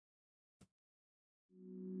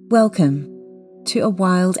Welcome to A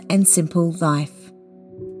Wild and Simple Life.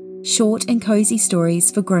 Short and cosy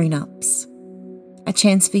stories for grown-ups. A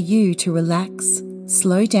chance for you to relax,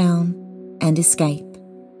 slow down, and escape.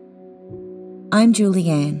 I'm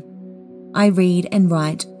Julianne. I read and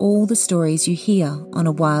write all the stories you hear on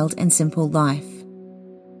A Wild and Simple Life.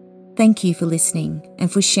 Thank you for listening and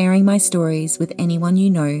for sharing my stories with anyone you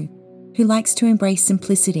know who likes to embrace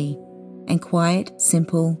simplicity and quiet,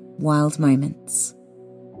 simple, wild moments.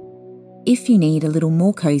 If you need a little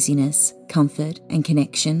more coziness, comfort and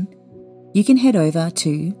connection, you can head over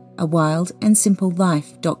to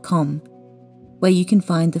awildandsimplelife.com, where you can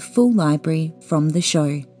find the full library from the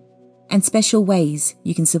show and special ways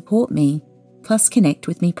you can support me plus connect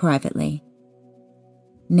with me privately.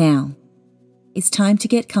 Now, it's time to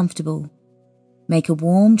get comfortable, make a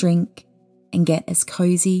warm drink and get as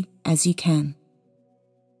cozy as you can.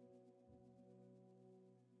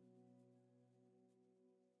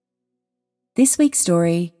 This week's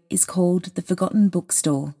story is called The Forgotten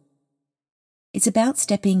Bookstore. It's about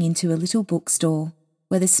stepping into a little bookstore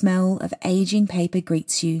where the smell of aging paper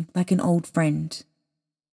greets you like an old friend.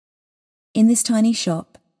 In this tiny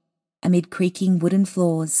shop, amid creaking wooden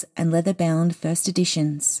floors and leather-bound first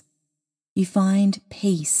editions, you find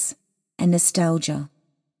peace and nostalgia.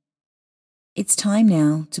 It's time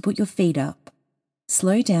now to put your feet up,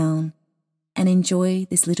 slow down, and enjoy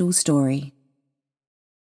this little story.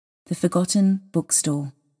 The Forgotten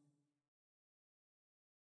Bookstore.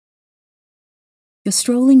 You're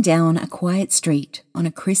strolling down a quiet street on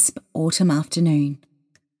a crisp autumn afternoon,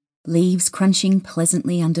 leaves crunching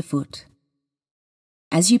pleasantly underfoot.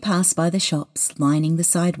 As you pass by the shops lining the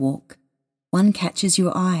sidewalk, one catches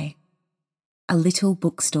your eye. A little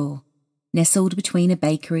bookstore, nestled between a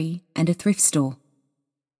bakery and a thrift store.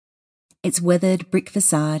 Its weathered brick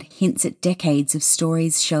facade hints at decades of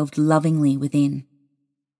stories shelved lovingly within.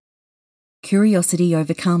 Curiosity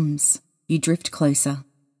overcomes, you drift closer.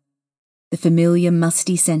 The familiar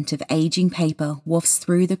musty scent of aging paper wafts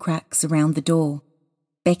through the cracks around the door,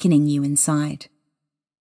 beckoning you inside.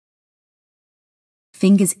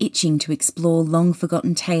 Fingers itching to explore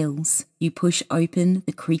long-forgotten tales, you push open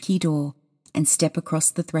the creaky door and step across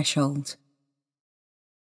the threshold.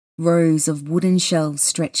 Rows of wooden shelves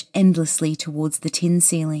stretch endlessly towards the tin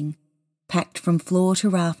ceiling, packed from floor to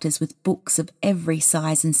rafters with books of every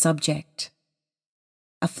size and subject.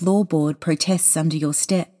 A floorboard protests under your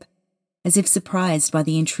step, as if surprised by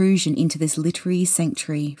the intrusion into this literary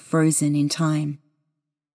sanctuary frozen in time.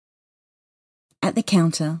 At the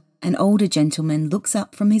counter, an older gentleman looks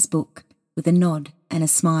up from his book with a nod and a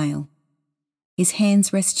smile. His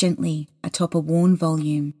hands rest gently atop a worn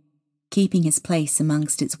volume, keeping his place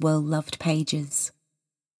amongst its well-loved pages.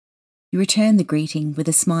 You return the greeting with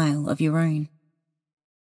a smile of your own.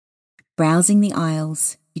 Browsing the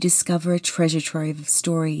aisles, you discover a treasure trove of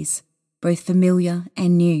stories, both familiar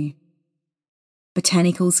and new.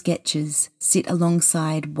 Botanical sketches sit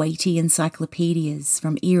alongside weighty encyclopedias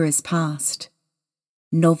from eras past.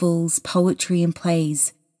 Novels, poetry and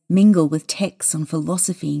plays mingle with texts on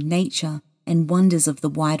philosophy, nature, and wonders of the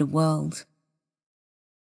wider world.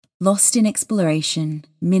 Lost in exploration,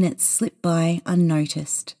 minutes slip by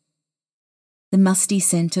unnoticed. The musty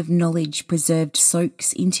scent of knowledge preserved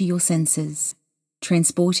soaks into your senses,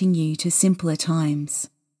 transporting you to simpler times.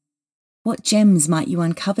 What gems might you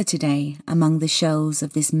uncover today among the shelves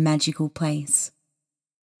of this magical place?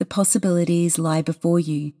 The possibilities lie before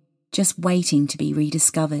you, just waiting to be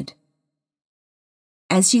rediscovered.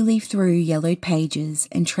 As you leaf through yellowed pages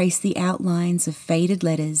and trace the outlines of faded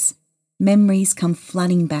letters, memories come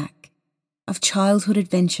flooding back, of childhood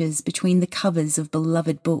adventures between the covers of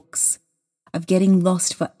beloved books, of getting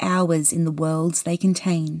lost for hours in the worlds they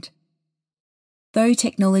contained. Though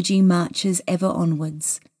technology marches ever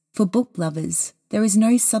onwards, for book lovers there is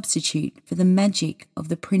no substitute for the magic of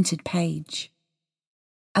the printed page.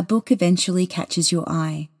 A book eventually catches your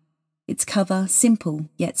eye, its cover simple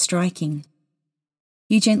yet striking.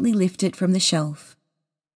 You gently lift it from the shelf,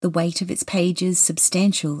 the weight of its pages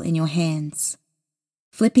substantial in your hands.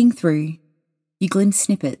 Flipping through, you glimpse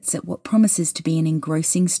snippets at what promises to be an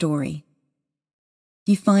engrossing story.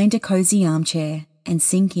 You find a cozy armchair and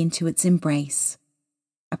sink into its embrace,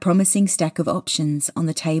 a promising stack of options on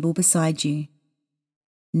the table beside you.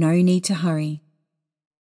 No need to hurry.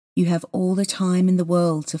 You have all the time in the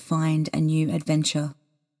world to find a new adventure,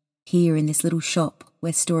 here in this little shop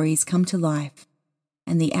where stories come to life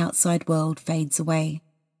and the outside world fades away.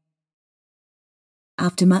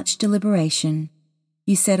 After much deliberation,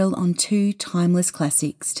 you settle on 2 timeless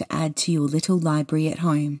classics to add to your little library at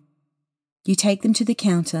home. You take them to the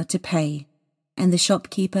counter to pay, and the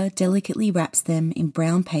shopkeeper delicately wraps them in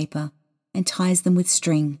brown paper and ties them with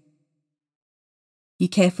string. You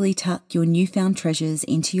carefully tuck your newfound treasures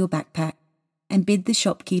into your backpack and bid the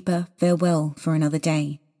shopkeeper farewell for another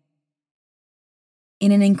day.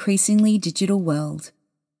 In an increasingly digital world,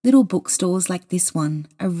 little bookstores like this one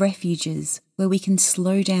are refuges where we can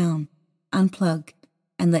slow down, unplug,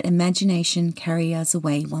 and let imagination carry us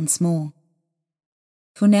away once more.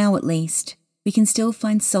 For now at least, we can still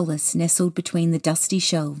find solace nestled between the dusty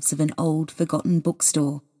shelves of an old, forgotten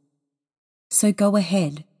bookstore. So go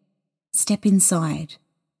ahead, step inside.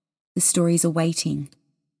 The stories are waiting.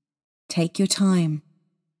 Take your time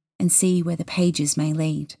and see where the pages may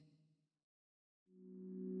lead.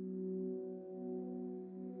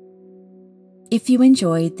 If you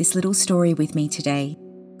enjoyed this little story with me today,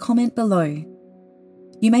 comment below.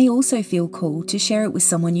 You may also feel called to share it with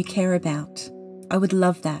someone you care about. I would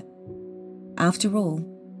love that. After all,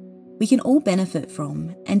 we can all benefit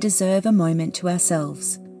from and deserve a moment to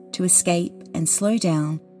ourselves to escape and slow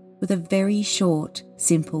down with a very short,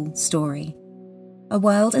 simple story. A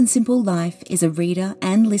Wild and Simple Life is a reader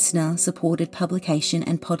and listener supported publication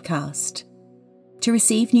and podcast. To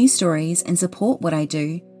receive new stories and support what I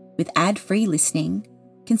do with ad-free listening,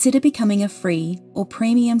 consider becoming a free or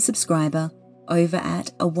premium subscriber over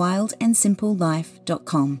at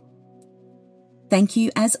awildandsimplelife.com. Thank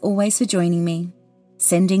you as always for joining me.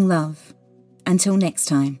 Sending love. Until next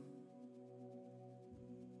time.